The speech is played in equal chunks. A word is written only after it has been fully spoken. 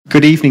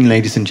Good evening,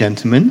 ladies and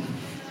gentlemen.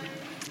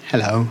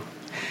 Hello.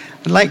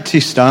 I'd like to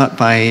start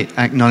by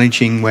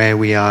acknowledging where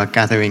we are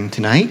gathering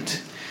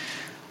tonight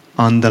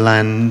on the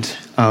land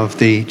of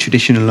the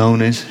traditional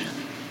owners.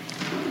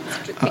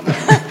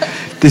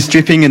 There's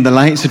dripping and the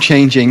lights are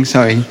changing,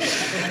 sorry.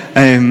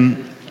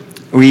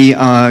 We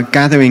are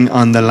gathering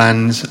on the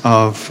lands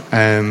of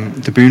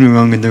the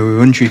Boonwurrung and the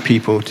Wurundjeri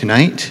people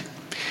tonight.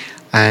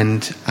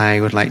 And I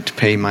would like to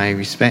pay my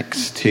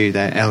respects to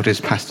their elders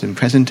past and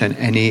present and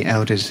any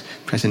elders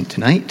present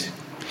tonight.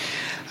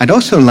 I'd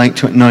also like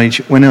to acknowledge,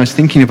 when I was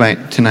thinking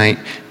about tonight,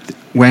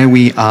 where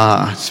we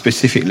are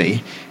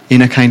specifically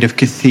in a kind of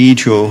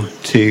cathedral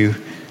to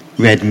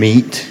red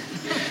meat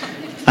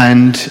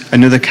and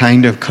another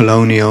kind of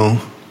colonial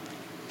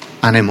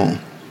animal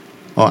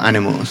or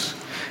animals,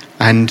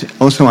 and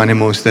also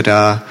animals that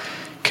are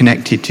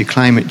connected to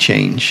climate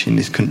change in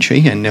this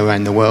country and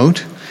around the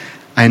world.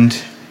 And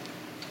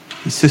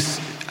I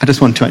just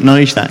want to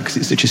acknowledge that because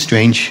it's such a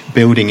strange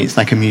building. It's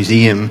like a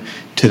museum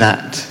to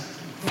that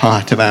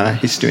part of our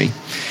history.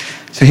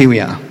 So here we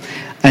are.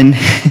 And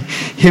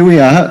here we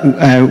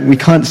are. We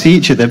can't see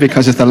each other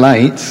because of the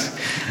lights.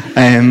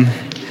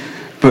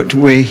 But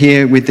we're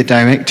here with the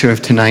director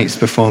of tonight's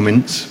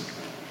performance,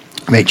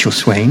 Rachel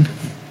Swain.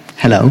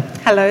 Hello.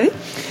 Hello.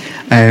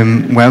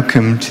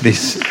 Welcome to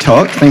this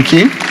talk. Thank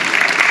you.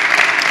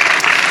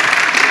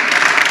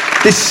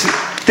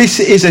 This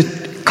is a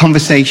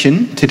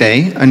conversation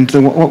today, and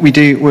what we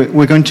do,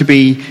 we're going to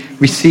be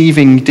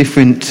receiving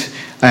different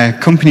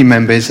company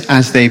members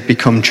as they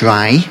become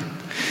dry.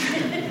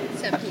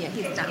 So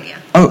here's Dahlia.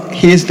 Oh,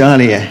 here's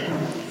Dahlia.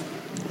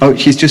 Oh,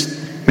 she's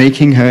just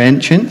making her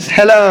entrance.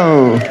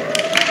 Hello.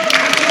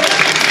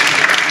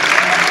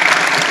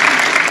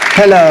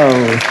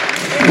 Hello.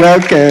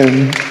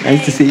 Welcome.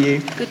 Nice to see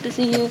you. Good to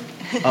see you.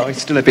 Oh,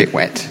 it's still a bit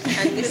wet.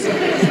 And this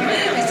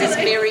is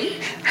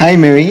Mary. Hi,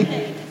 Mary.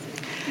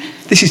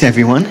 This is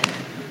everyone.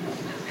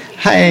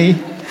 Hi.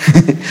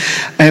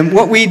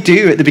 What we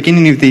do at the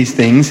beginning of these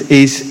things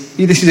is,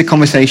 this is a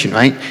conversation,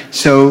 right?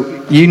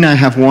 So you now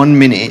have 1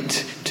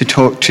 minute to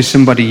talk to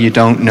somebody you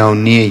don't know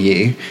near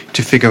you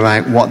to figure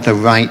out what the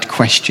right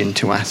question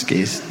to ask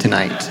is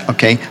tonight,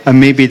 okay? And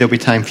maybe there'll be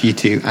time for you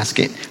to ask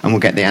it and we'll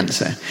get the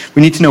answer.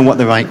 We need to know what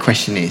the right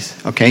question is,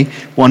 okay?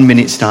 1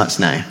 minute starts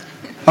now.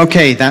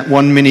 Okay, that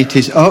 1 minute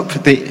is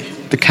up.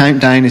 The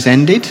countdown has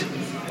ended.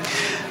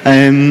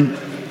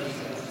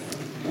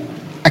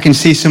 I can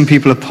see some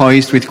people are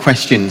poised with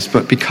questions,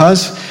 but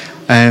because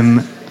I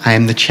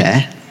am the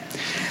chair,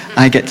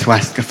 I get to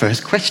ask the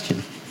first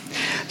question.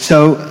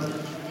 So,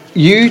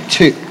 you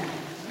two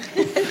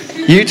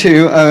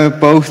are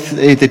both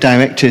the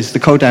directors, the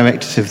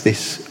co-directors of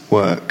this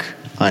work,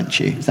 aren't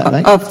you? Is that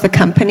right? Of the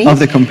company. Of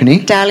the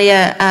company.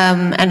 Dahlia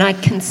and I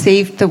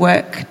conceived the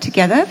work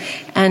together,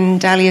 and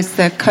Dahlia's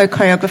the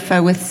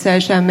co-choreographer with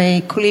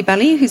Serjame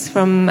Koulibaly, who's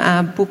from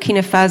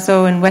Burkina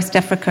Faso in West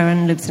Africa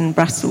and lives in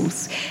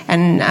Brussels.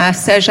 And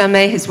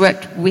Serjame has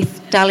worked with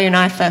Dahlia and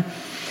I for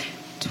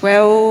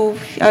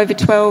over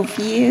 12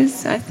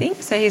 years, I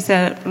think. So he has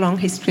a long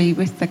history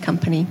with the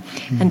company.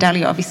 And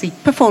Dahlia obviously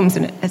performs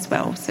in it as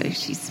well, so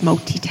she's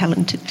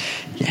multi-talented.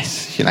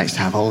 Yes, she likes to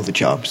have all the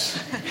jobs.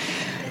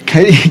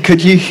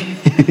 Could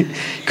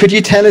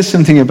you tell us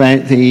something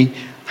about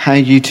how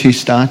you two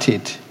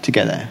started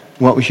together?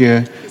 What was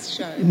your... This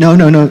show? No,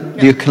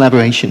 your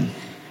collaboration.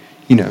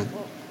 You know,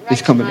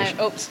 this combination.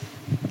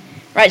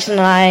 Rachel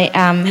and I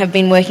have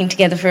been working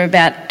together for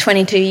about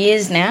 22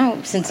 years now,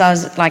 since I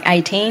was like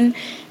 18.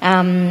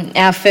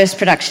 Our first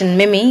production,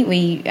 Mimi,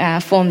 we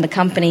formed the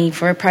company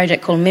for a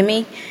project called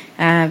Mimi,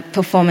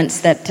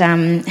 performance that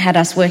had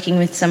us working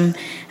with some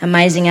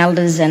amazing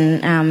elders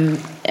and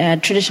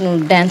traditional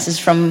dancers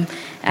from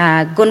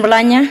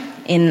Gunbalanya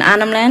in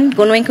Arnhem Land,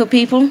 Gunwinkel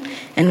people,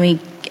 and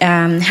we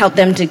helped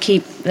them to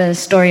keep the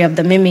story of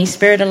the Mimi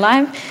spirit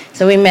alive.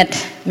 So we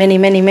met many,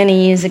 many,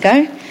 many years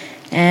ago,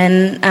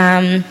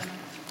 and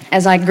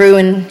as I grew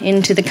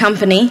into the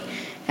company,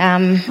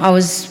 I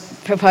was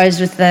proposed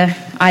with the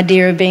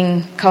idea of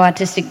being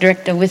co-artistic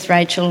director with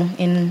Rachel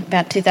in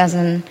about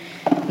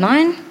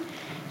 2009,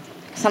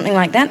 something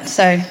like that.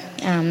 So,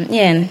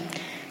 and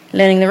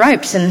learning the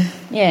ropes and,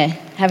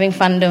 having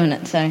fun doing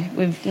it. So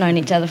we've known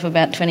each other for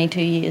about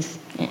 22 years.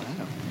 Yeah.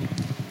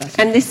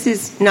 And this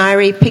is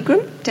Nairi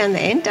Pigram down the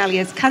end,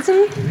 Dahlia's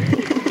cousin.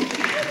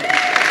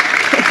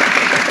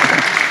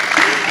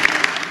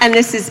 And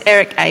this is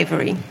Eric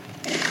Avery.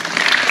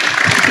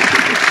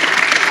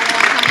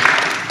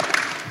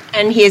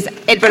 And here's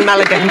Edwin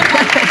Mulligan.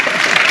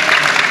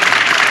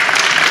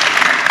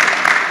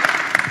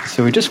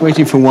 So we're just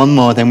waiting for one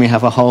more, then we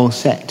have a whole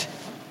set.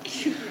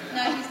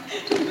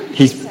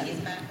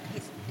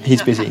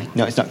 He's busy.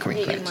 No, it's not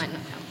coming. Correct.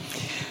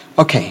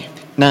 Okay,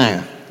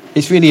 now,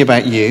 it's really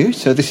about you,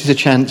 so this is a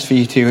chance for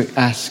you to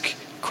ask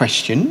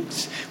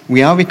questions.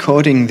 We are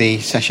recording the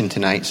session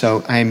tonight,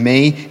 so I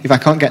may, if I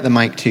can't get the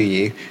mic to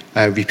you,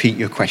 repeat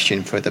your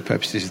question for the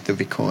purposes of the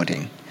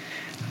recording.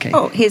 Okay.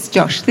 Oh, here's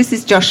Josh. This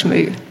is Josh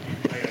Moo.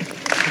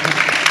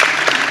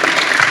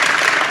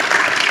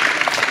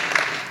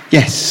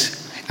 Yes.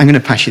 I'm going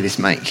to pass you this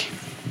mic.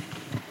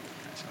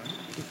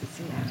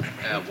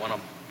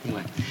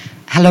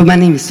 Hello, my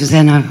name is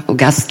Susanna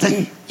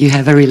Augustin. You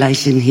have a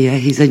relation here.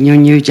 He's a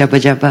Nyunyu Jabba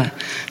Jabba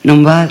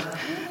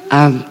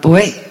Numba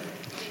boy,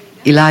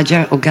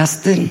 Elijah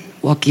Augustin,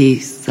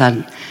 Waki's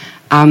son.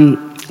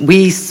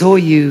 We saw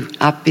you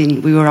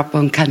we were up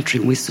on country,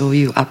 and we saw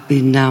you up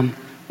in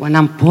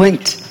Wanam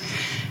Point,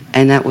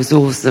 and that was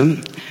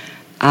awesome.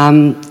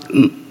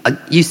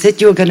 You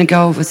said you were going to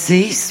go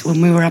overseas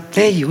when we were up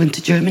there. You went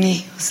to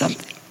Germany or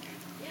something?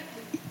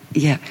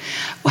 Yeah.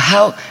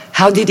 Well,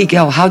 how did it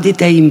go? How did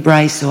they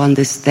embrace or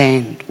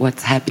understand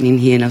what's happening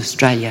here in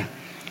Australia?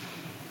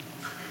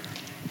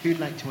 Who'd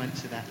like to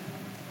answer that?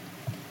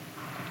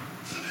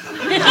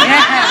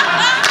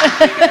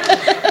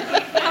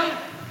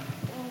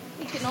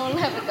 We can all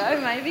have a go,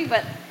 maybe,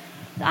 but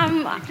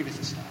Give us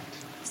a start.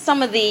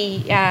 some of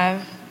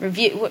the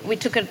review, we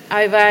took it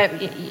over.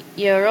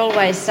 You're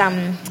always,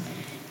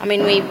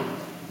 we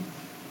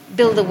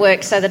build the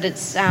work so that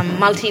it's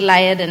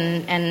multi-layered,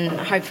 and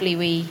hopefully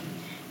we,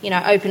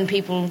 open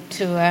people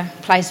to a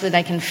place where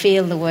they can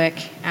feel the work.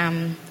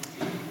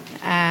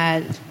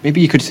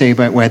 Maybe you could say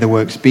about where the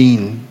work's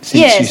been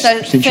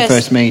since you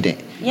first made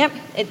it. Yep,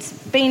 it's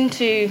been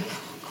to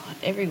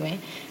everywhere,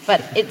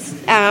 but it's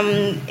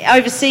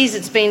overseas.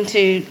 It's been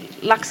to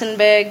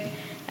Luxembourg,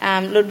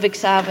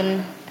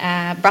 Ludwigshafen,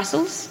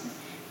 Brussels,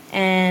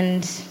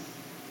 and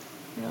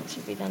where else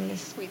have we done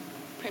this?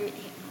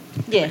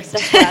 Yes,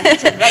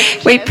 that's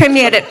right. We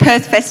premiered at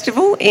Perth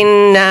Festival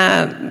in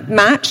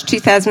March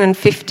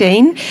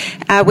 2015.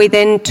 We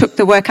then took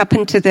the work up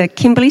into the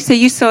Kimberley. So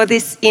you saw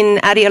this in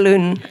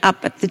Arialun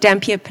up at the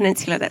Dampier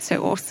Peninsula. That's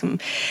so awesome.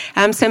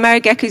 So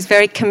Marigaku is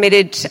very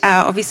committed.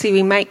 Obviously,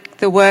 we make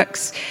the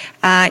works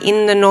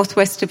in the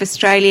northwest of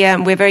Australia,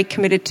 and we're very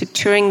committed to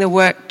touring the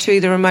work to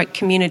the remote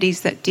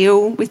communities that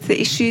deal with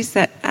the issues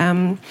that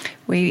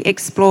we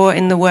explore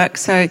in the work.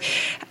 So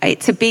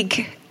it's a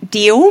big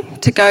deal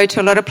to go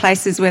to a lot of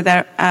places where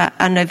there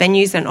are no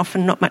venues and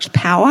often not much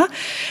power.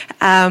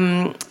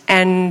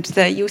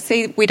 You'll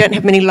see we don't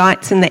have many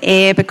lights in the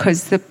air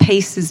because the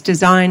piece is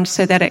designed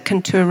so that it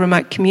can tour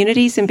remote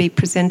communities and be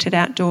presented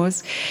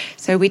outdoors.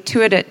 So we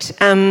toured it,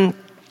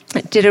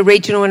 did a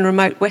regional and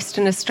remote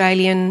Western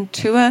Australian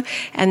tour,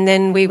 and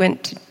then we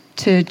went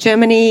to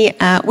Germany.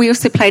 We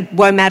also played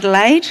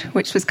Womadelaide,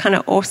 which was kind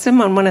of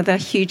awesome on one of the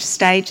huge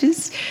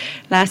stages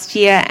last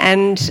year.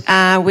 And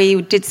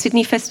we did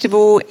Sydney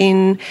Festival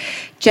in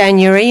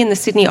January in the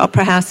Sydney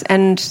Opera House.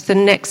 And the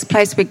next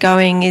place we're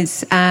going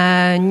is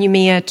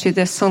Noumea to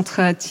the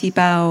Centre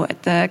Tibau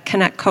at the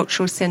Kanak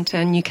Cultural Centre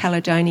in New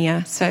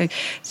Caledonia. So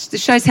the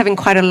show's having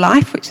quite a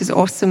life, which is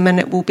awesome. And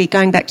it will be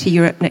going back to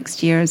Europe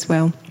next year as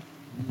well.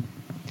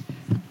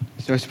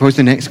 So I suppose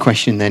the next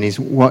question then is,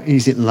 what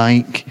is it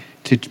like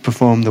to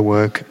perform the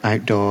work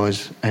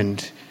outdoors,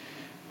 and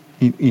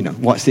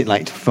what's it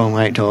like to perform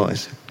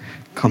outdoors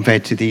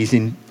compared to these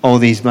in all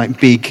these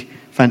like big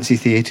fancy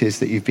theatres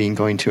that you've been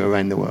going to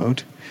around the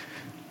world,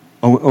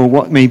 or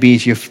what maybe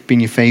has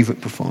been your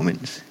favourite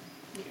performance?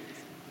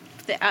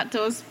 The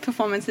outdoors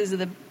performances are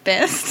the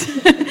best.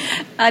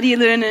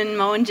 Arialun and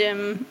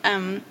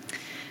Moanjum,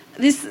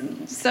 this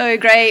is so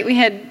great. We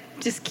had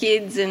just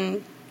kids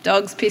and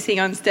dogs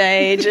pissing on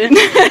stage, and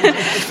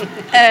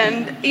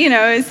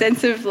a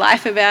sense of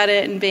life about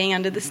it, and being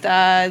under the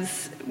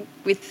stars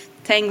with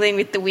tangling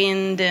with the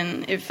wind,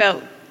 and it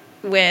felt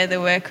where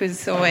the work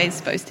was always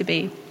supposed to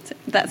be. So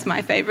that's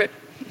my favourite.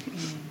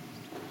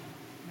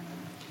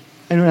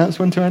 Anyone else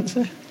want to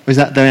answer? Was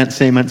that the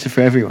same answer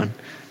for everyone?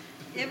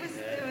 They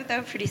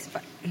were pretty.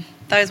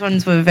 Those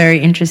ones were very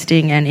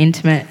interesting and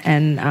intimate,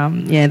 and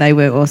they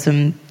were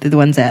awesome. They're the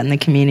ones out in the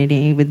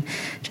community with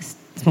just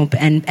small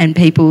and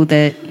people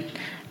that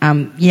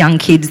young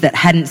kids that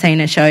hadn't seen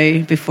a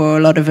show before. A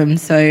lot of them,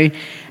 so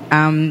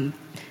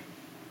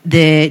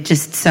they're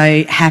just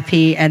so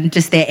happy, and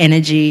just their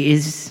energy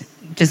is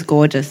just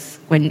gorgeous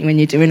when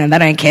you're doing it. They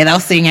don't care. They'll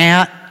sing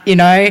out,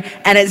 and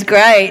it's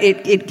great.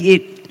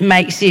 It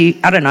makes you.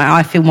 I don't know.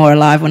 I feel more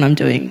alive when I'm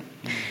doing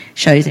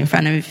shows in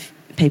front of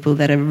people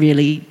that are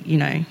really,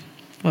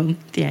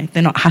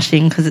 they're not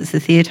hushing because it's the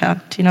theatre.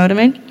 Do you know what I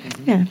mean?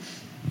 Yeah.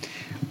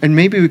 And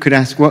maybe we could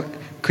ask,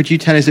 could you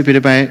tell us a bit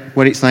about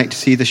what it's like to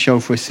see the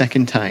show for a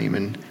second time,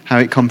 and how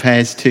it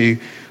compares to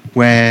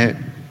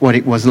what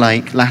it was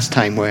like last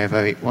time,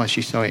 wherever it was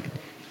you saw it?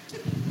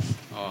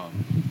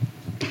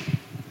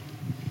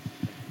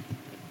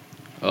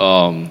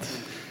 The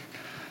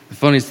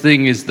funniest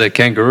thing is the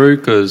kangaroo,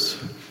 because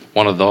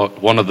one of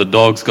the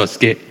dogs got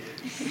scared.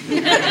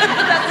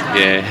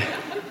 Yeah,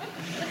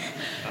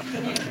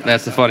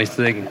 that's the funniest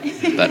thing.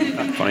 That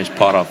funniest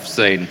part I've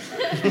seen,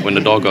 when the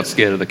dog got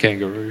scared of the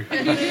kangaroo.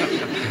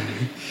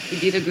 He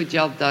did a good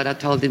job, though. I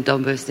told him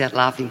don't burst out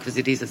laughing because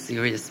it is a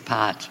serious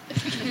part.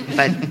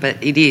 But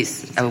it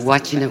is.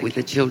 Watching it with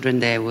the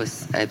children there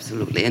was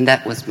absolutely... And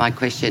that was my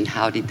question,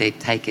 how did they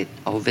take it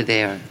over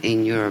there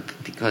in Europe?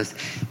 Because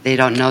they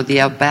don't know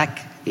the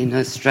outback in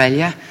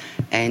Australia.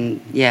 And,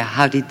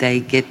 how did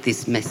they get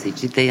this message?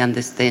 Did they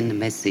understand the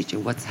message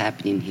of what's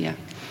happening here?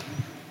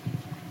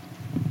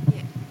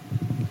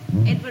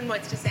 Edwin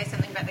wants to say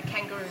something about the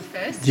kangaroo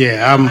first.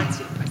 Yeah,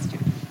 Answer your question.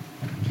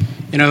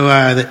 You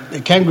know,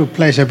 the kangaroo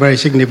plays a very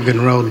significant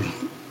role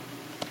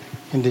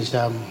in this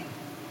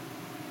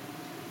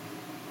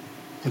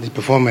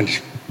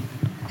performance.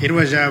 It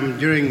was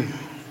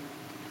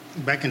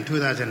back in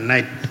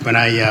 2008 when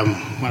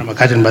one of my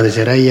cousin brothers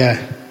said, "Hey,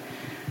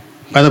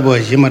 brother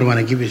boys, you might want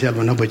to give yourself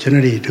an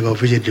opportunity to go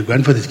visit your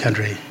grandfather's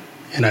country."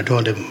 And I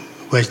told him,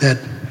 "Where's that?"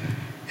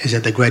 He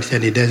said, "The Great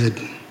Sandy Desert."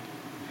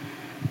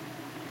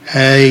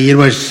 It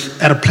was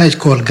at a place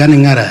called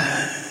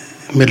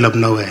Ganingara, middle of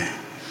nowhere.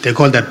 They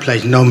call that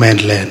place no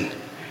man's land.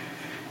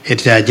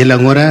 It's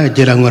Jilangura.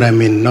 Jilangura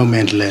means no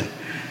man's land.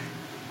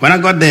 When I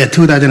got there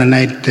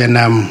 2008, and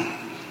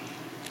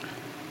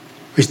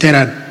we stayed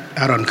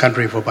out on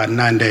country for about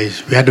 9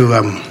 days. We had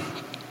to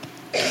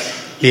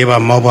leave our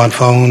mobile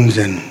phones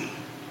and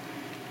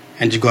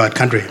just go out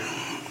country.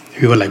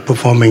 We were like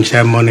performing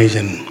ceremonies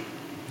and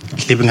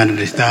sleeping under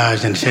the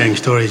stars and sharing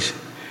stories.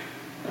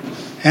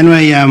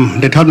 Anyway,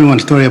 they told me one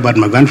story about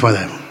my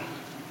grandfather.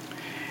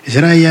 He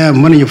said,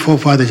 one of your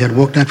forefathers had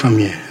walked out from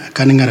here,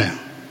 Kaningara.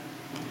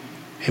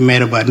 He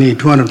made about nearly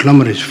 200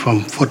 kilometers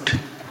from foot,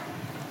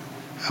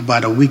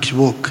 about a week's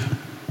walk.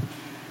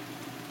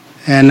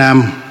 And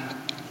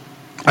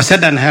I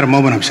sat down and had a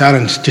moment of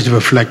silence just to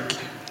reflect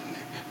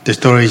the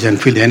stories and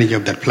feel the energy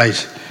of that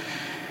place.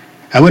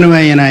 I went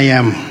away and I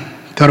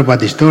thought about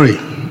the story.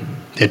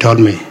 They told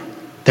me,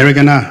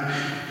 "Derigana,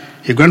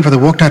 your grandfather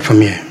walked out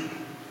from here.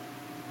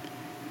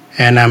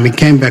 And he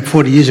came back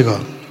 40 years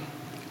ago.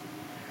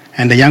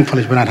 And the young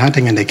fellas went out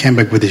hunting and they came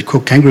back with this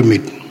cooked kangaroo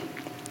meat.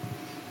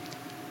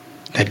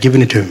 They'd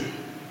given it to him.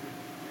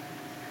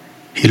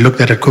 He looked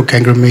at the cooked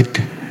kangaroo meat,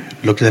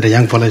 looked at the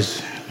young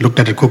fellas, looked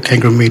at the cooked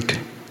kangaroo meat,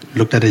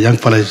 looked at the young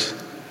fellas,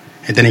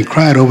 and then he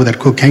cried over that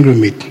cooked kangaroo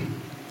meat.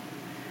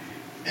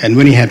 And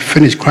when he had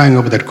finished crying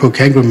over that cooked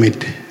kangaroo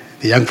meat,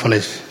 the young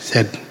fellas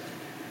said,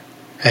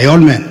 'Hey,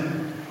 old man,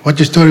 what's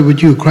the story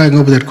with you crying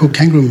over that cooked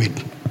kangaroo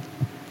meat?'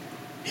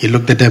 He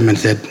looked at them and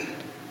said,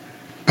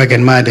 'Back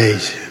in my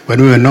days,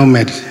 when we were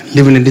nomads,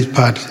 living in this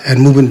part and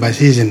moving by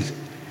seasons,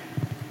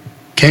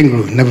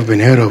 kangaroo never been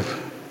heard of.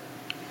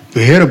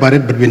 We heard about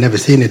it, but we never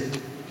seen it.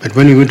 But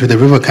when we went to the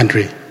river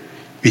country,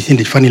 we seen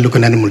this funny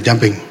looking animal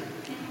jumping.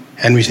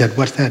 And we said,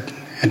 "What's that?"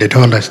 And they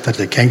told us that's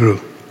a kangaroo."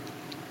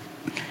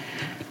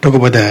 Talk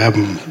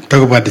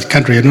about this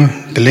country, you know,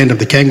 the land of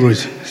the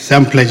kangaroos.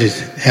 Some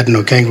places had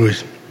no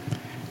kangaroos.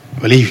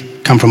 Well, he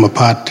come from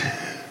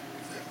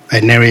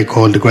an area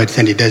called the Great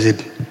Sandy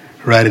Desert,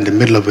 right in the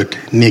middle of it,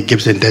 near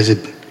Gibson Desert.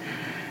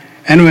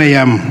 Anyway,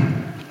 and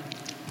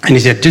he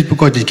said, just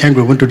because this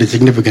kangaroo went to the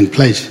significant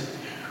place,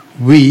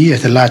 we,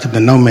 as the last of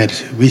the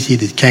nomads, we see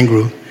this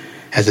kangaroo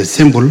as a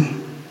symbol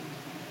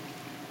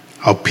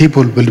of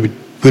people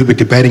will be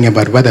debating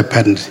about weather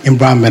patterns,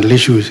 environmental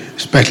issues,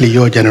 especially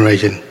your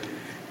generation.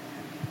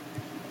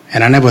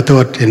 And I never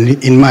thought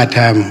in my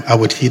time I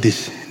would see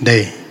this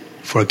day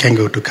for a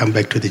kangaroo to come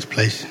back to this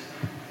place.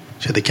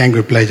 So the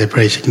kangaroo plays a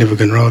very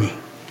significant role.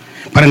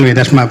 But anyway,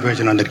 that's my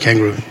version on that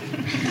kangaroo.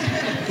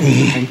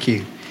 Thank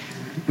you.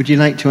 Would you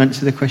like to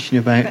answer the question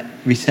about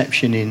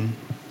reception in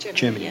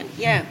Germany?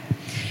 Yeah.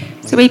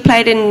 So we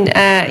played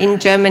in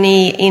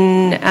Germany,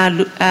 in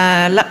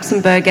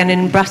Luxembourg and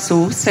in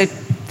Brussels, so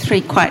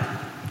three quite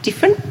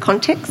different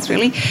contexts,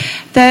 really.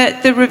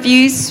 The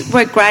reviews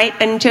were great.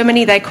 In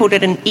Germany, they called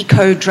it an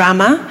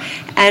eco-drama.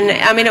 And,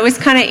 I mean, it was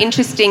kind of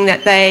interesting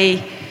that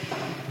they,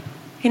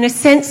 in a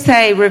sense,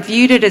 they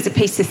reviewed it as a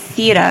piece of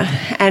theatre,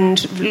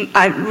 and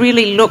I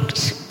really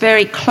looked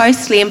very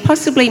closely, and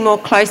possibly more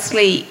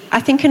closely. I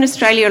think in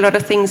Australia a lot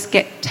of things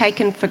get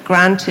taken for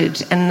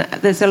granted, and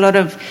there's a lot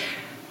of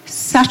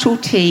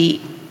subtlety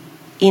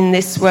in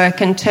this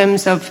work in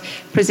terms of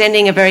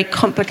presenting a very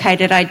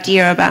complicated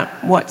idea about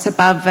what's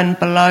above and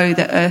below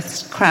the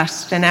Earth's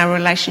crust and our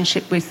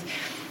relationship with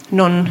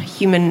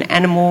non-human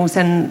animals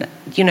and,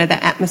 you know,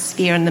 the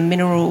atmosphere and the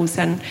minerals.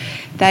 And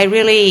they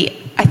really,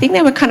 I think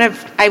they were kind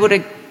of able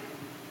to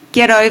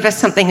get over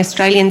something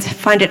Australians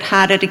find it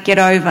harder to get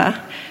over,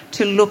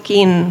 to look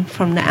in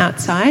from the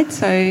outside.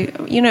 So,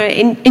 you know,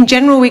 in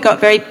general, we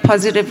got very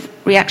positive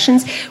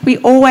reactions. We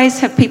always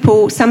have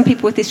some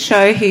people with this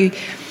show who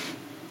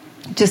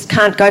just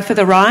can't go for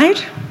the ride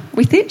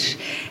with it.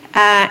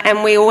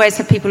 And we always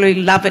have people who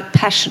love it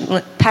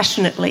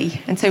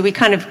passionately. And so we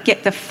kind of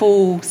get the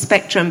full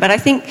spectrum. But I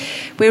think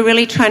we're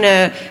really trying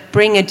to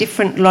bring a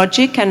different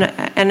logic and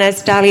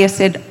as Dahlia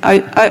said,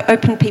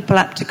 open people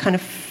up to kind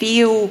of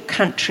feel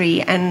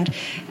country and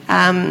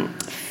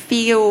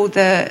feel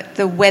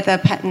the weather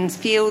patterns,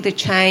 feel the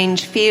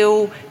change,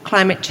 feel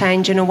climate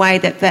change in a way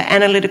that the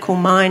analytical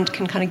mind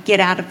can kind of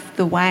get out of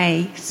the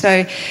way.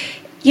 So,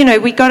 you know,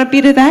 we got a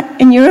bit of that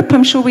in Europe.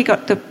 I'm sure we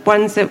got the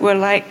ones that were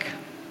like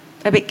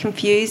a bit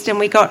confused, and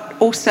we got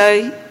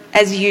also,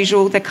 as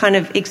usual, the kind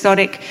of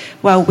exotic,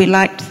 well, we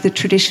liked the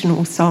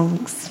traditional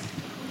songs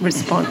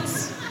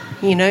response,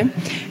 you know.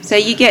 So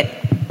you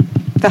get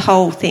the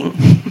whole thing.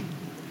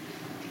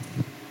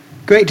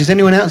 Great. Does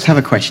anyone else have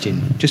a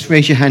question? Just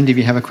raise your hand if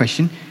you have a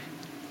question.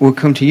 We'll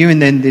come to you,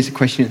 and then there's a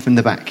question from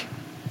the back.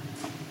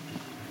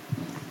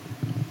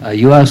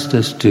 You asked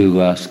us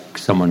to ask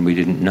someone we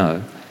didn't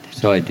know,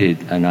 so I did,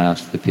 and I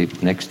asked the people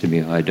next to me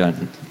who I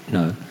didn't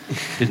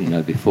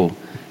know before.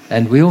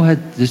 And we all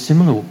had the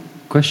similar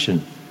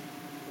question.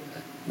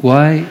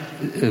 Why,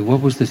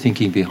 what was the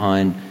thinking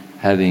behind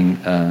having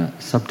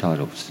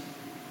subtitles?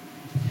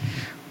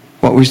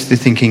 What was the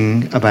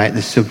thinking about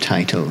the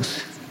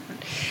subtitles?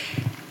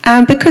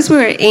 Because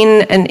we're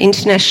in an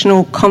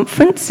international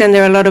conference and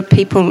there are a lot of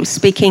people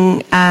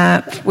speaking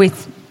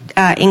with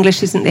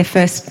English isn't their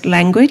first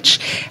language,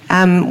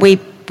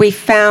 we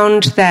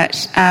found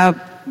that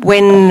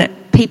when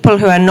people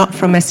who are not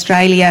from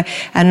Australia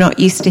are not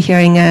used to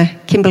hearing a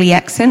Kimberley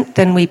accent,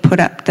 then we put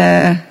up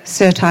the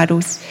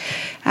surtitles.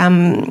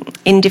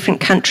 In different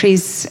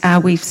countries,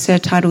 we've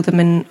surtitled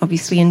them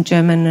obviously in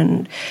German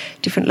and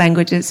different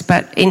languages.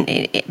 But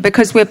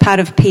because we're part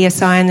of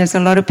PSI and there's a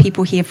lot of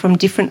people here from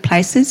different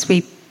places,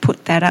 we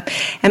put that up.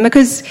 And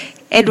because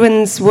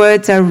Edwin's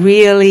words are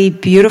really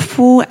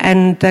beautiful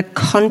and the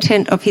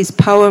content of his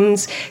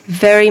poems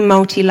very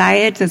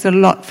multi-layered, there's a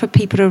lot for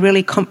people to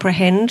really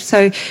comprehend.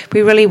 So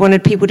we really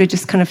wanted people to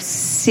just kind of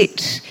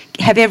sit,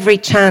 have every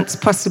chance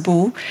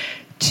possible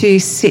to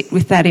sit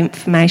with that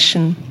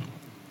information.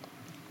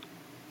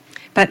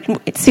 But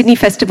at Sydney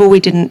Festival, we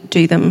didn't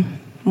do them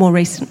more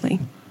recently.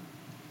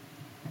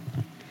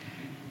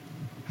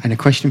 And a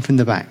question from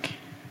the back.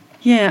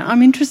 Yeah,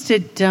 I'm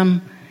interested,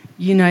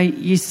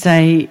 you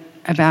say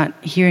about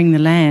hearing the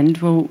land.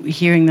 Well,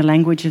 hearing the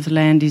language of the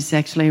land is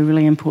actually a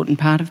really important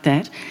part of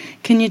that.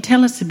 Can you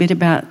tell us a bit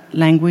about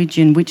language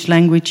and which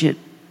language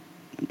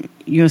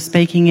you're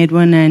speaking,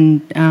 Edwin,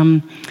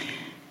 and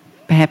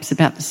perhaps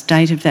about the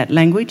state of that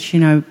language? You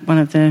know, one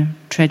of the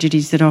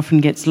tragedies that often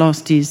gets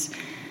lost is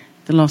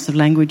the loss of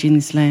language in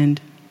this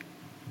land.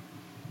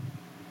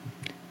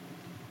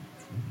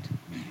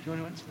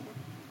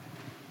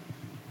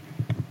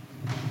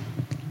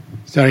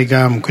 Sorry,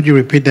 could you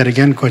repeat that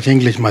again? Because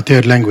English is my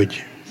third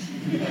language.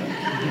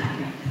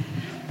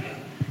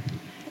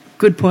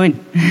 Good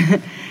point.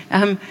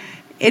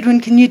 Edwin,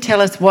 can you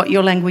tell us what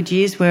your language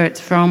is, where it's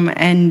from,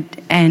 and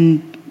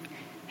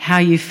how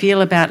you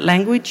feel about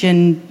language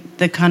and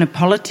the kind of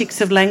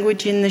politics of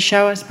language in the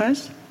show, I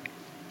suppose?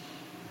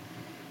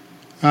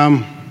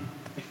 I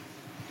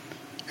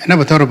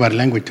never thought about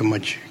language too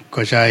much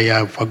because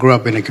I grew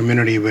up in a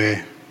community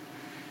where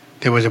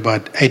there was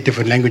about 8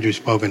 different languages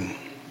spoken,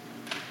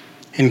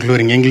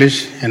 including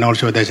English, and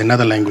also there's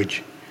another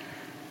language,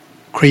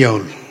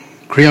 Creole.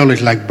 Creole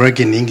is like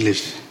breaking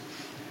English.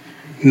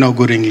 No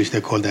good English, they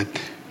call that.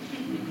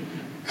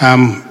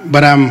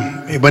 But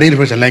it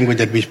was a language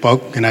that we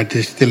spoke, and I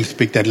still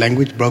speak that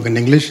language, broken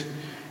English.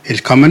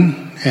 It's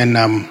common, and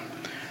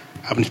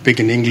I've been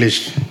speaking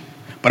English,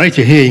 but I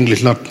actually hear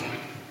English a lot,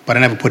 but I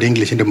never put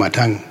English into my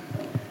tongue.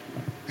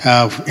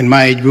 In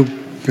my age group,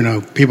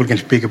 people can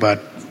speak about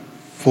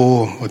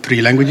 4 or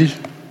 3 languages.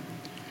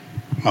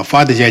 My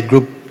father's age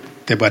group,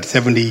 they're about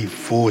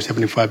 74,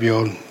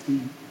 75-year-old.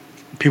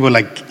 People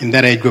like in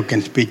that age group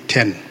can speak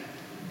 10.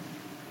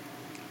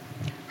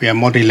 We are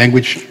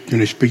multi-language,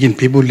 speaking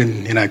people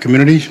in our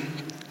communities.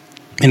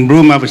 In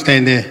Broome, I was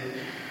staying there.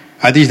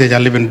 These days I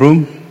live in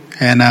Broome,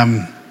 and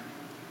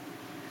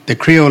the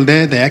Creole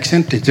there, the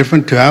accent is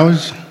different to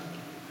ours.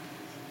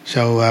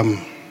 So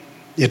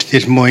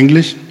it's more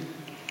English,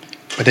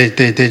 but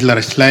there's a lot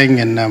of slang,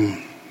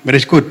 but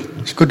it's good.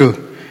 It's good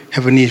to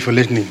have a need for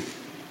listening.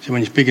 So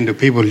when you're speaking to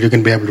people, you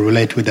can be able to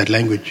relate with that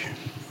language.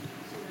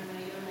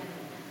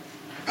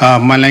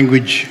 My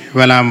language,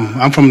 well,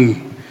 I'm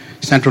from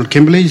Central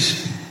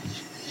Kimberleys.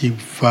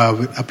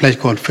 A place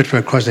called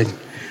Fitzroy Crossing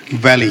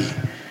Valley.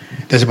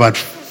 There's about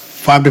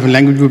 5 different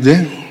language groups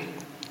there,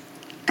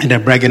 and they're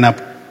breaking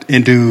up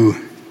into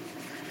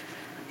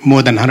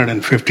more than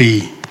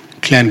 150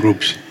 clan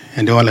groups,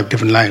 and they all have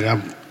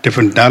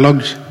different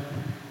dialogues.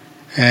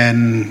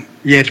 And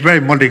yeah, it's a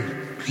very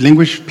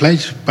multi-language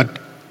place, but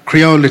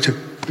Creole it's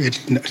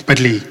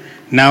especially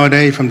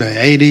nowadays from the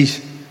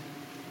 80s,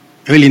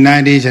 early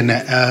 90s, and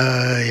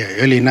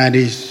early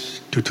 90s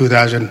to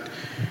 2000,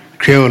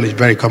 Creole is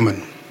very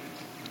common.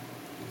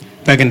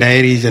 Back in the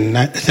 80s and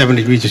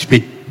 70s, we used to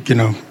speak,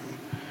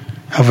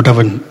 half a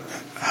dozen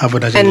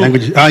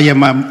languages.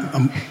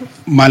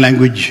 My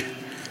language,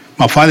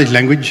 my father's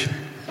language,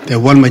 they're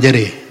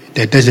Walmajeri,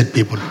 they're desert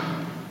people.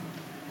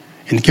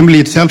 In Kimberley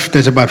itself,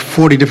 there's about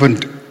 40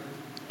 different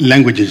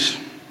languages.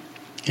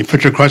 In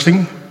Fitzroy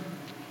Crossing,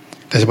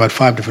 there's about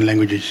 5 different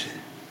languages.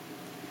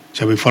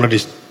 So we follow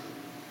this,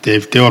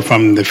 they're all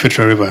from the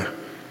Fitzroy River.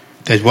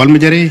 There's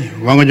Walmajeri,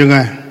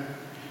 Wangajunga,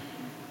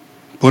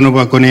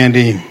 Bonoba,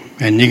 Koneandi,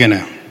 and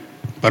Nyigana.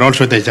 But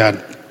also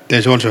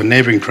there's also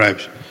neighboring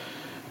tribes.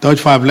 Those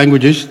 5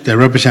 languages, they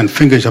represent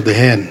fingers of the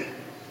hand.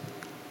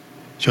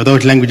 So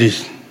those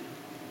languages,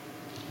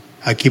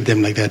 I keep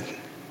them like that.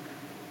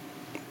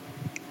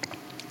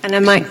 And I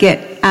might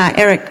get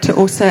Eric to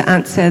also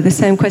answer the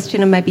same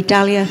question, and maybe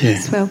Dahlia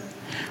as well.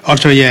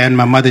 Also, and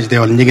my mother's,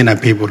 they're all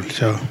Nyigana people.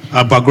 So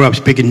I grew up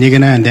speaking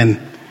Nyigana, and then,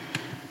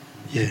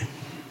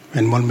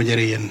 and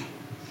Molmajeri and...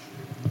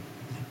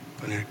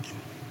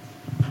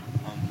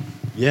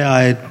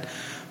 I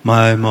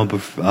My mob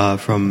are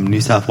from New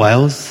South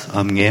Wales,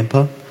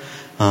 Yampa.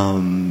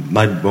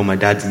 My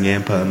dad's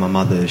Yampa and my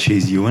mother,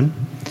 she's Yuan.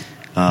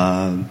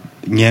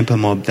 Yampa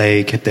mob,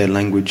 they kept their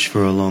language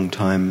for a long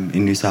time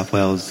in New South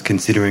Wales,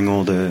 considering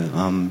all the,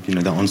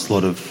 the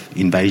onslaught of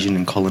invasion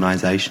and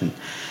colonisation.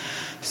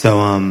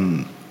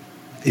 So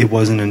it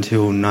wasn't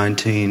until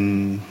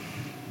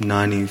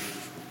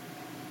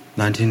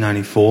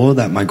 1994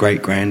 that my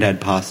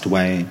great-granddad passed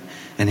away,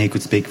 and he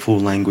could speak full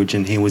language,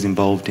 and he was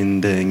involved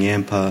in the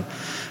Yampa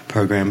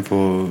program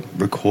for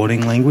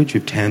recording language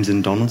with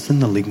Tamsin Donaldson,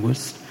 the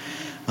linguist.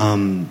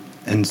 And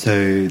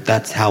so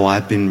that's how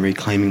I've been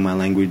reclaiming my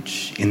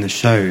language in the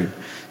show.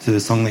 So the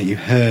song that you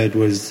heard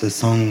was a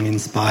song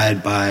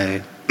inspired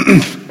by...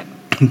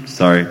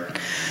 Sorry.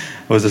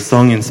 It was a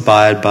song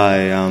inspired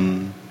by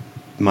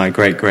my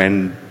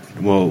great-grand...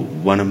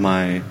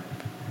 a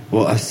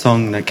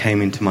song that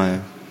came into my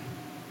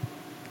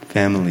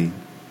family.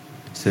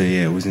 So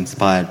yeah, it was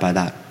inspired by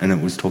that, and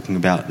it was talking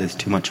about there's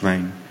too much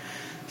rain.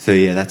 So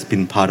yeah, that's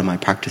been part of my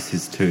practice,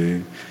 is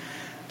to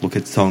look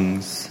at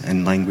songs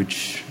and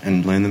language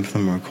and learn them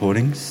from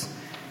recordings.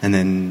 And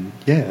then,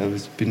 yeah,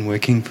 I've been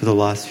working for the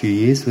last few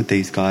years with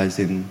these guys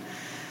in,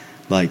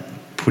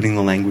 putting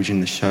the language in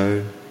the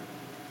show.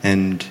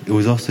 And it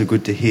was also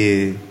good to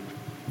hear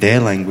their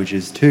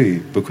languages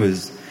too,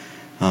 because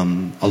a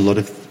lot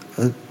of,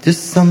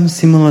 just some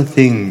similar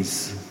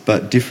things,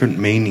 but different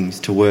meanings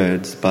to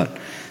words, but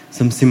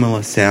some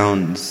similar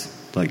sounds.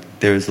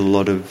 There's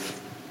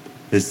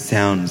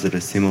sounds that are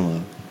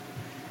similar.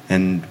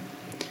 And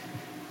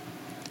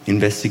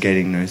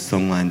investigating those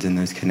songlines and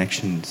those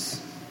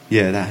connections,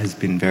 yeah, that has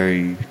been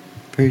very,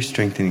 very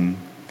strengthening.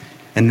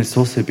 And it's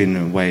also been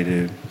a way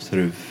to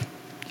sort of,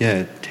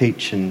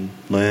 teach and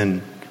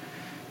learn.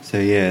 So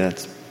yeah,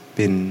 that's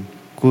been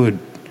good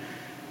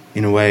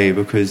in a way,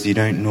 because you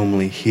don't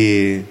normally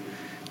hear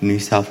New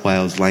South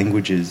Wales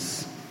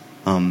languages,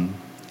 and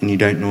you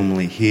don't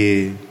normally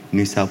hear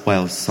New South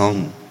Wales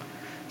song.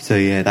 So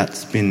yeah,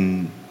 that's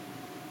been,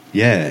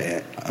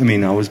 I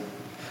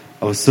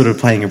was sort of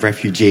playing a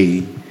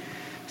refugee.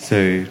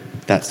 So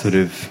that sort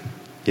of,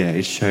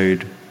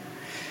 it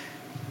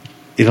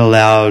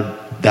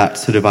allowed that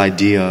sort of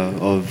idea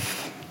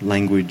of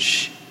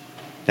language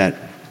that,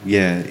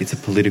 it's a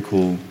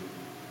political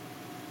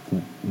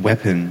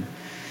weapon,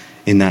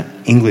 in that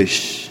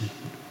English,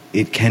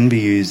 it can be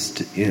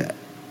used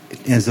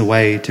as a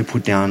way to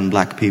put down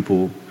black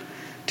people,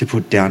 to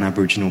put down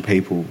Aboriginal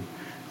people.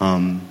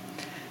 And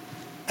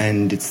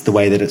it's the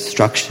way that it's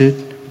structured.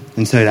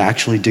 And so to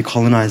actually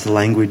decolonise the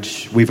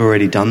language, we've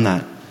already done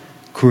that.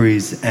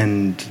 Kooris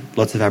and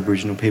lots of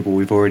Aboriginal people,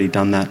 we've already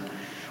done that.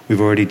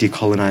 We've already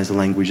decolonised the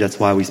language. That's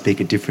why we speak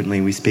it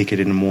differently. We speak it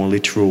in a more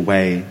literal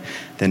way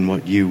than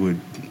what you would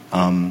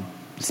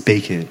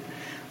speak it.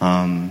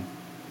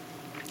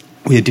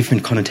 We have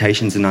different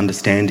connotations and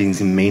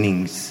understandings and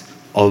meanings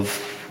of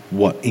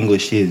what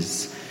English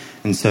is.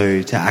 And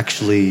so to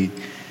actually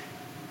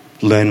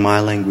learn my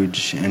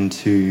language and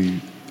to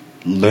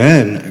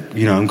learn,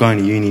 I'm going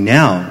to uni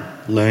now,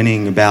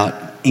 learning about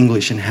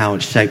English and how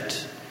it's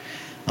shaped.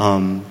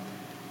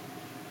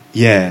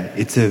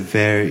 It's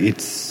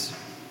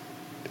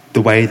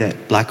the way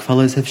that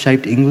blackfellas have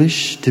shaped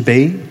English to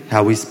be,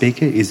 how we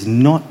speak it, is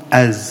not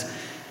as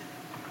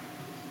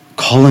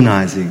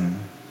colonising,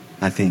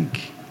 I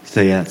think.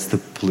 So yeah, that's the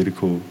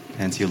political,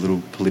 answer your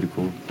little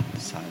political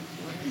side.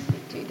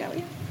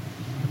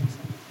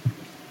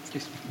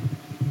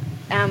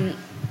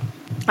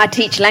 I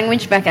teach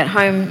language back at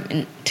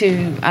home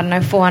to,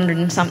 400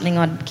 and something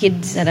odd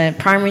kids at a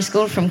primary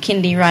school from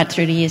kindy right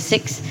through to year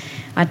 6.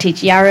 I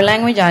teach Yara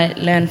language. I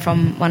learned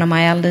from one of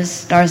my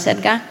elders, Doris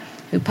Edgar,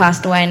 who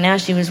passed away now.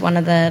 She was one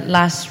of the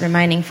last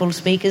remaining full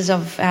speakers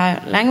of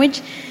our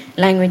language.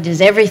 Language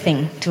is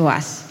everything to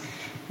us.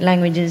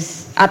 Language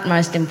is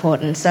utmost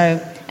important.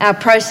 So our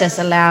process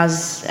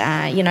allows,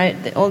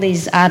 all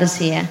these artists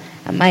here,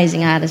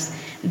 amazing artists,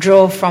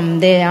 draw from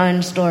their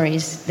own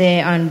stories,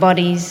 their own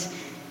bodies.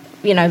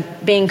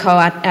 Being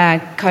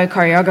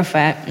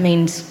co-choreographer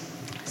means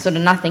sort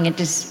of nothing. It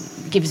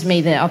just gives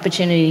me the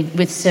opportunity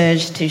with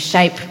Serge to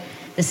shape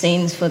the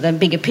scenes for the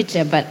bigger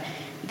picture, but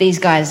these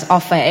guys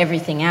offer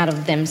everything out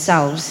of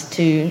themselves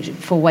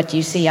for what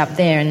you see up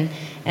there,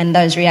 and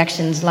those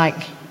reactions, like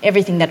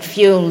everything that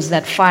fuels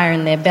that fire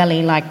in their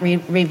belly, like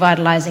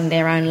revitalising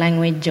their own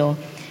language or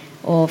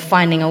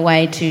finding a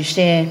way to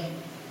share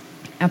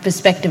a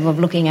perspective of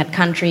looking at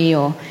country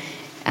or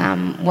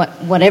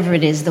whatever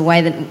it is, the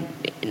way that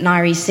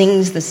Nairi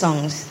sings the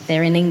songs.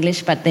 They're in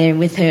English, but they're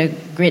with her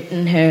grit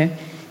and her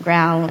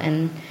growl,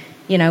 and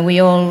we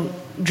all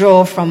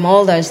draw from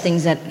all those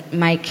things that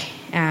make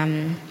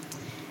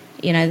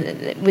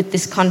with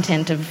this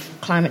content of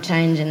climate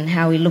change and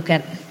how we look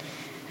at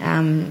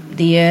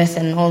the earth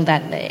and all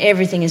that.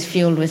 Everything is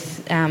fueled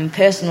with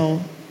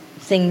personal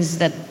things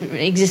that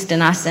exist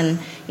in us, and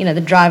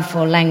the drive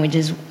for language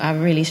is a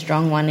really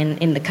strong one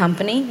in the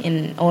company.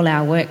 In all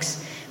our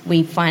works,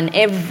 we find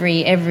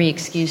every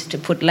excuse to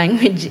put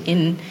language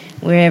in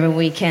wherever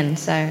we can.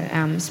 So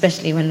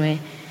especially when we're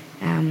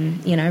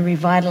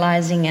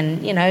revitalising,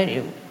 and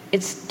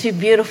it's too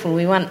beautiful.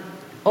 We want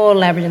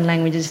all Aboriginal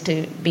languages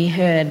to be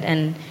heard,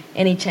 and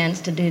any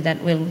chance to do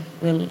that will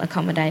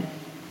accommodate.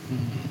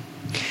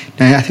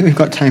 Now, I think we've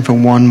got time for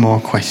one more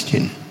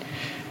question,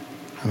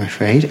 I'm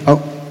afraid.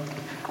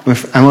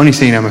 I'm only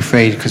saying I'm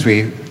afraid because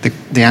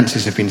the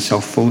answers have been so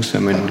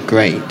fulsome and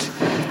great.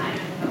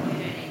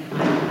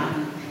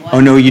 Oh,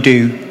 no, you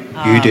do.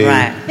 You do.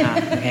 Right.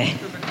 Okay.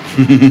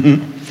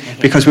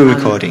 Because we're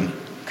recording.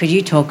 Could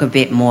you talk a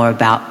bit more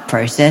about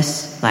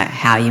process, like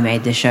how you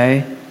made the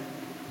show?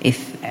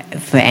 If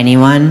for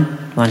anyone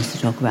wants to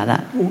talk about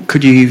that.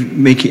 Could you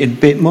make it a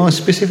bit more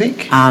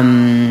specific?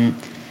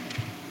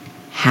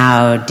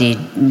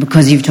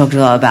 Because you've talked a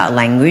lot about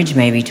language,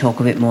 maybe talk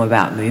a bit more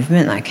about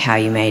movement, like how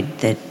you made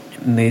the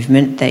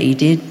movement that you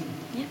did?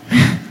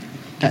 Yeah.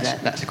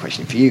 That's a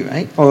question for you,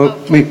 right? Or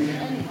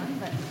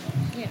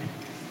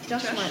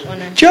Josh might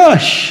want to...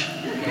 Josh!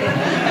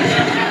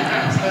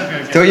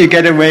 Thought you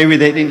get away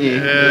with it, didn't you?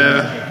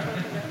 Yeah.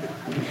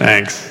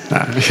 Thanks.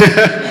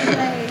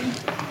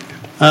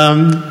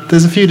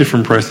 There's a few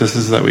different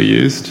processes that we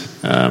used.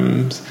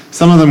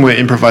 Some of them were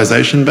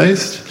improvisation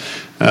based.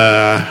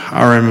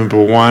 I remember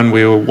one,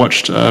 we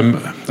watched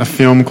a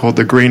film called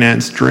The Green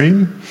Ant's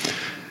Dream,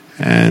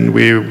 and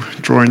we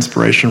draw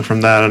inspiration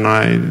from that, and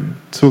I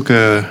took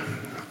a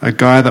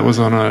guy that was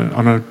on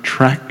a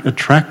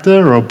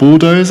tractor or a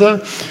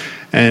bulldozer,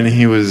 and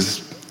he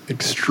was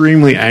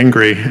extremely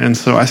angry, and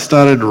so I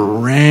started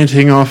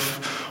ranting off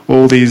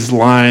all these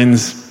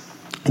lines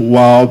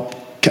while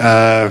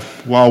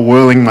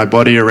whirling my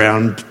body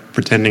around,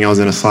 pretending I was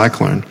in a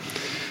cyclone.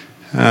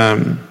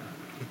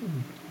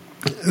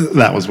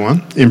 That was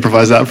one.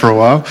 Improvised that for a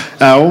while.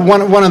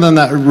 One of them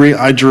that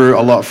I drew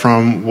a lot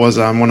from was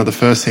one of the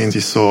first scenes you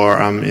saw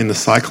in the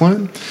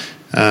cyclone.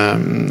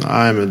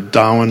 I'm a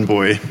Darwin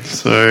boy,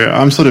 so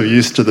I'm sort of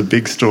used to the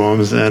big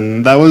storms,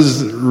 and that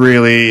was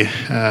really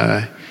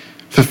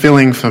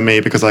fulfilling for me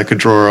because I could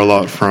draw a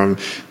lot from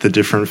the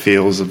different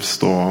feels of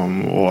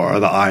storm or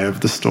the eye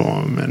of the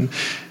storm.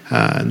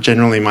 And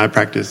generally my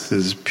practice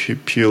is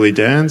purely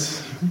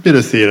dance, a bit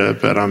of theatre,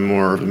 but I'm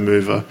more of a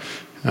mover.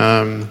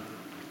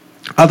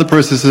 Other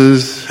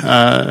processes,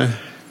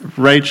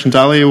 Rach and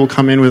Dahlia will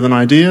come in with an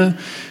idea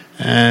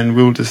and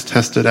we'll just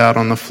test it out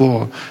on the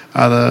floor.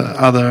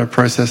 Other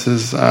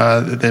processes,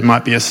 there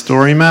might be a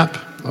story map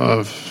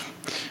of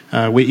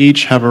we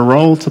each have a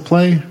role to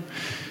play.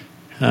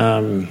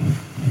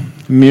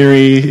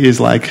 Miri is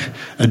like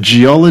a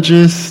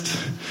geologist,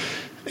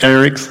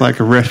 Eric's like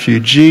a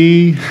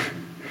refugee,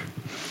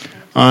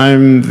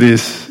 I'm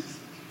this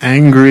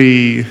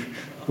angry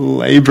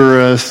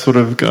labourer sort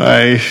of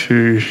guy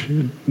who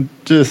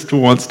just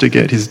wants to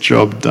get his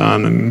job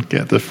done and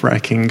get the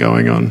fracking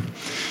going on.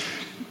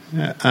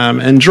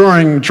 And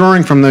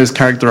drawing from those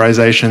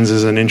characterizations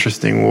is an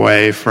interesting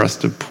way for us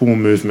to pull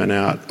movement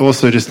out.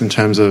 Also just in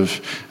terms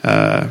of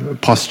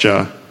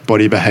posture,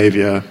 body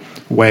behaviour,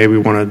 way we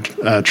want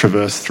to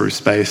traverse through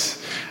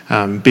space,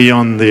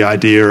 beyond the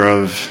idea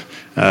of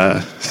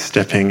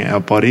stepping our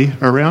body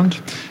around.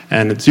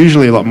 And it's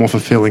usually a lot more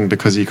fulfilling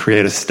because you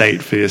create a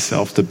state for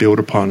yourself to build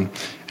upon.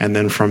 And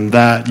then from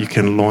that, you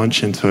can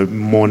launch into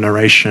more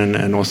narration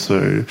and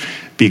also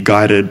be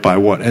guided by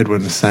what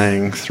Edwin is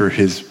saying through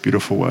his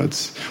beautiful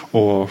words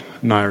or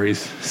Nairi's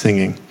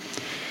singing.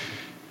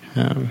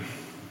 I'm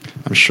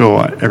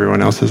sure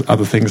everyone else has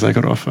other things they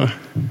could offer.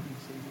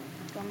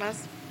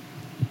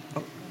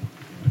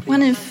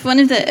 One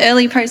of the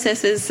early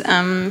processes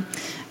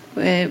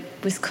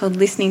was called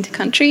Listening to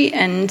Country,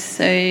 and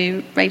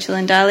so Rachel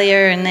and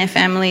Dahlia and their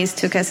families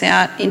took us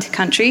out into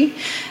country,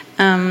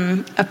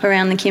 up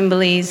around the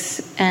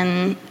Kimberleys,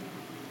 and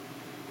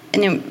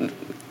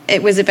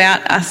it was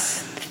about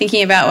us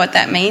thinking about what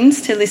that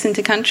means to listen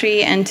to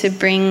country and to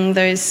bring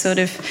those sort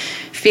of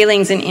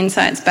feelings and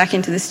insights back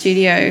into the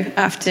studio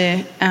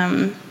after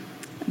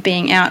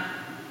being out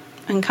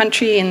in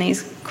country in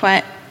these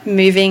quite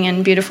moving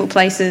and beautiful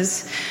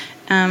places,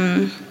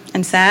 and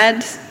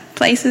sad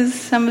places,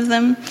 some of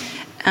them.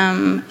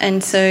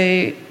 And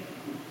so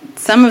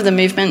some of the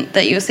movement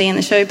that you'll see in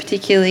the show,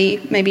 particularly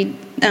maybe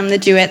the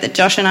duet that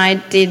Josh and I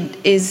did,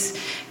 is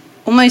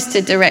almost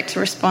a direct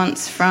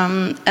response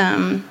from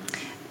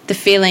the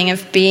feeling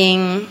of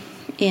being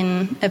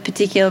in a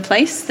particular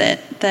place that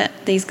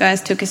these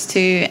guys took us to,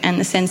 and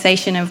the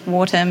sensation of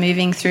water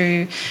moving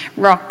through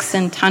rocks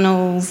and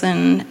tunnels,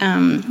 and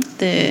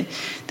the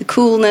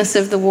coolness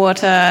of the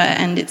water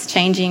and its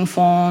changing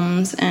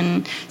forms.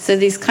 And so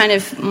these kind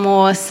of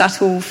more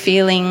subtle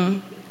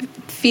feeling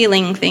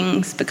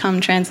things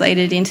become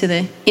translated into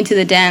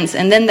the dance,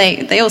 and then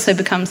they also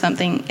become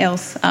something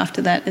else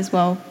after that as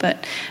well.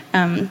 But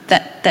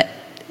that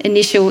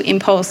initial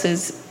impulse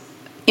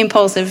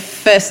of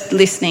first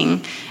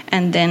listening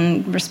and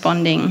then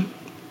responding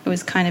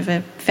was kind of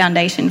a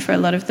foundation for a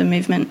lot of the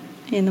movement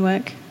in the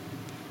work.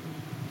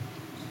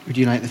 Would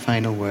you like the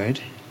final word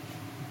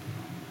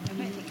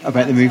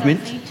about the movement?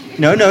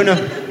 No.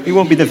 It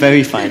won't be the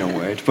very final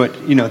word, but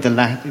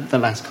the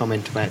last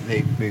comment about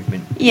the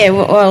movement. Yeah,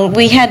 well,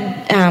 we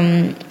had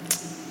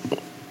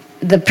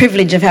the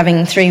privilege of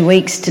having 3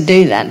 weeks to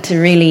do that, to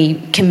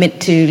really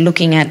commit to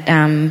looking at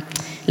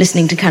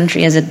listening to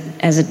country as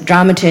a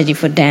dramaturgy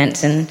for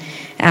dance, and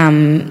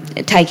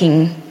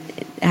taking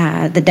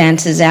the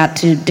dancers out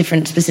to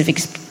different specific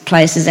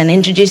places and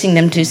introducing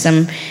them to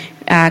some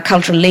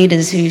cultural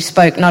leaders who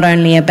spoke not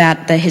only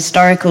about the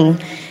historical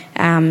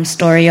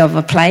story of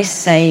a place,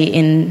 say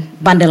in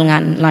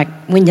Bandelngan, like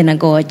Windjana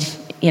Gorge,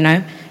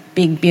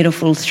 big,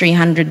 beautiful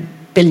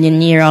 300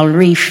 billion year old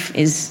reef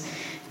is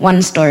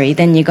one story.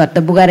 Then you got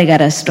the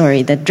Bugarigara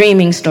story, the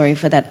dreaming story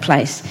for that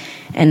place,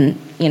 and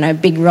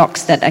big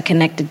rocks that are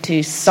connected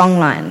to song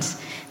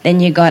lines. Then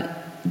you got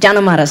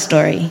Janamara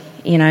story,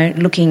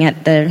 looking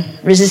at the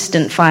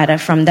resistant fighter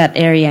from that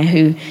area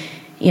who,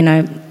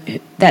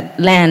 that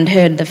land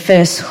heard the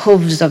first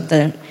hooves of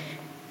the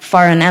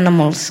foreign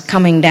animals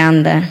coming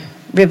down the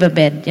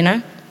riverbed.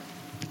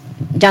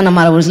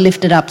 Janamara was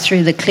lifted up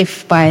through the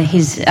cliff by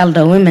his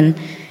elder women,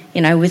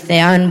 with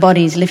their own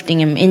bodies lifting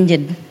him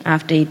injured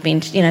after he'd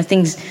been,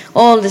 things,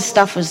 all this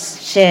stuff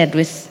was shared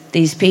with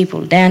these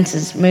people,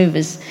 dancers,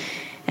 movers,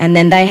 and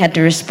then they had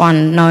to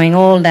respond knowing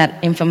all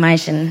that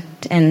information.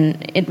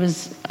 And it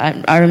was,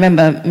 I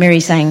remember Miri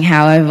saying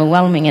how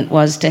overwhelming it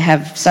was to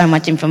have so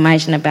much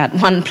information about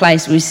one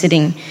place we were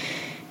sitting,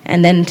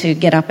 and then to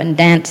get up and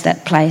dance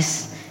that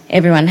place.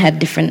 Everyone had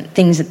different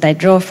things that they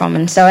draw from,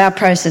 and so our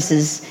process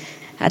is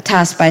a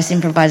task-based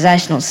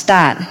improvisational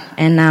start,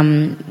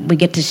 and we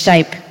get to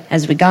shape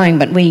as we're going,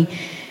 but we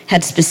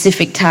had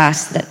specific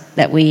tasks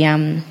that we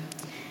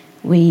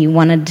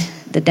wanted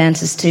the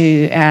dancers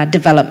to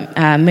develop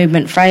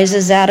movement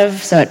phrases out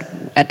of. So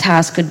a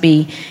task could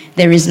be,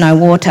 there is no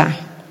water.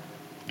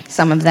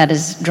 Some of that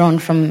is drawn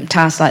from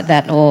tasks like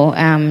that, or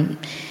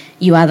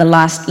you are the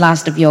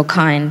last of your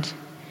kind.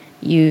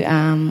 You,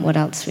 what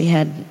else we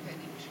had?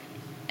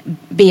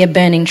 Be a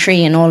burning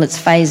tree in all its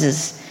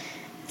phases.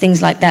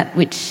 Things like that,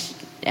 which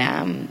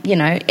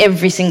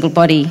every single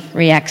body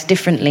reacts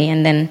differently,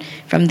 and then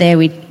from there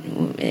we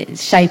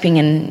shaping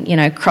and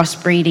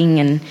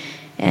crossbreeding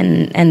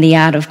and the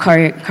art of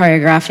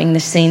choreographing the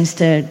scenes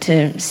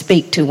to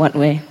speak to what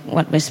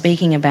we're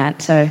speaking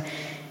about. So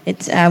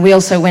it's we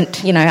also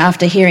went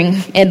after hearing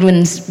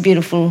Edwin's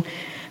beautiful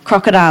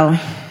crocodile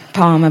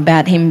poem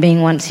about him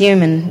being once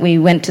human, we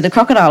went to the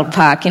crocodile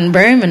park in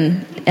Broome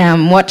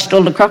and watched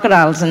all the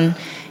crocodiles, and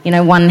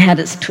one had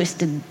its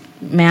twisted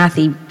mouth,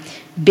 he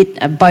bit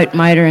a boat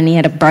motor and he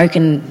had a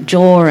broken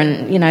jaw,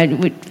 and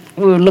we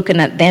were looking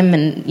at them,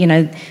 and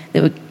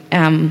there were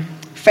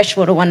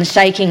freshwater ones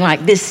shaking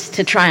like this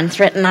to try and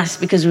threaten us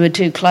because we were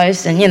too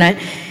close, and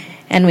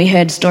and we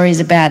heard stories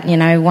about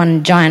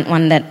one giant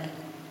one that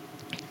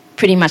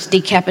pretty much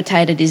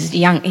decapitated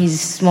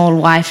his small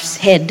wife's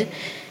head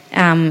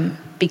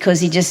because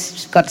he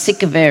just got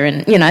sick of her,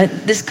 and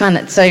this kind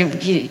of, so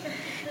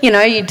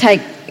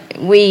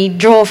we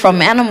draw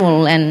from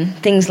animal and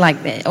things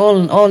like that,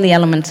 all the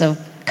elements of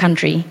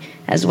country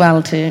as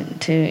well to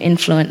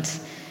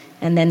influence,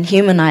 and then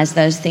humanise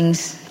those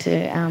things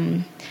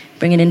to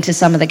bring it into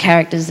some of the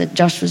characters that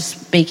Josh was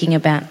speaking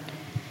about.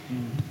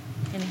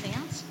 Anything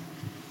else?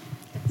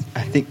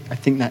 I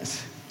think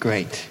that's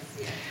great.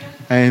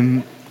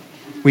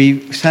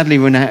 We sadly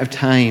run out of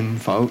time,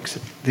 folks.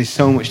 There's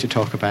so much to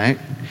talk about.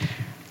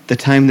 The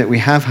time that we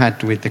have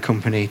had with the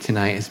company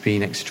tonight has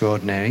been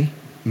extraordinary,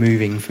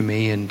 moving for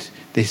me, and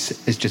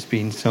this has just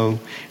been so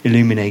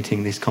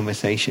illuminating, this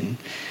conversation.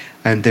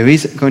 And there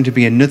is going to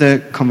be another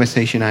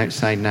conversation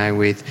outside now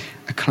with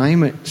a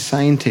climate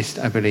scientist,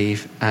 I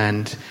believe,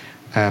 and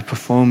a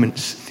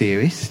performance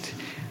theorist,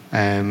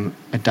 a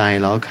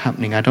dialogue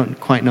happening. I don't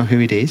quite know who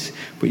it is,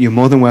 but you're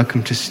more than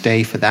welcome to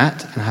stay for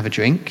that and have a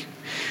drink.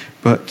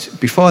 But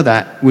before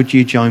that, would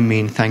you join me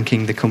in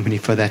thanking the company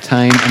for their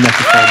time and their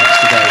performance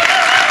today?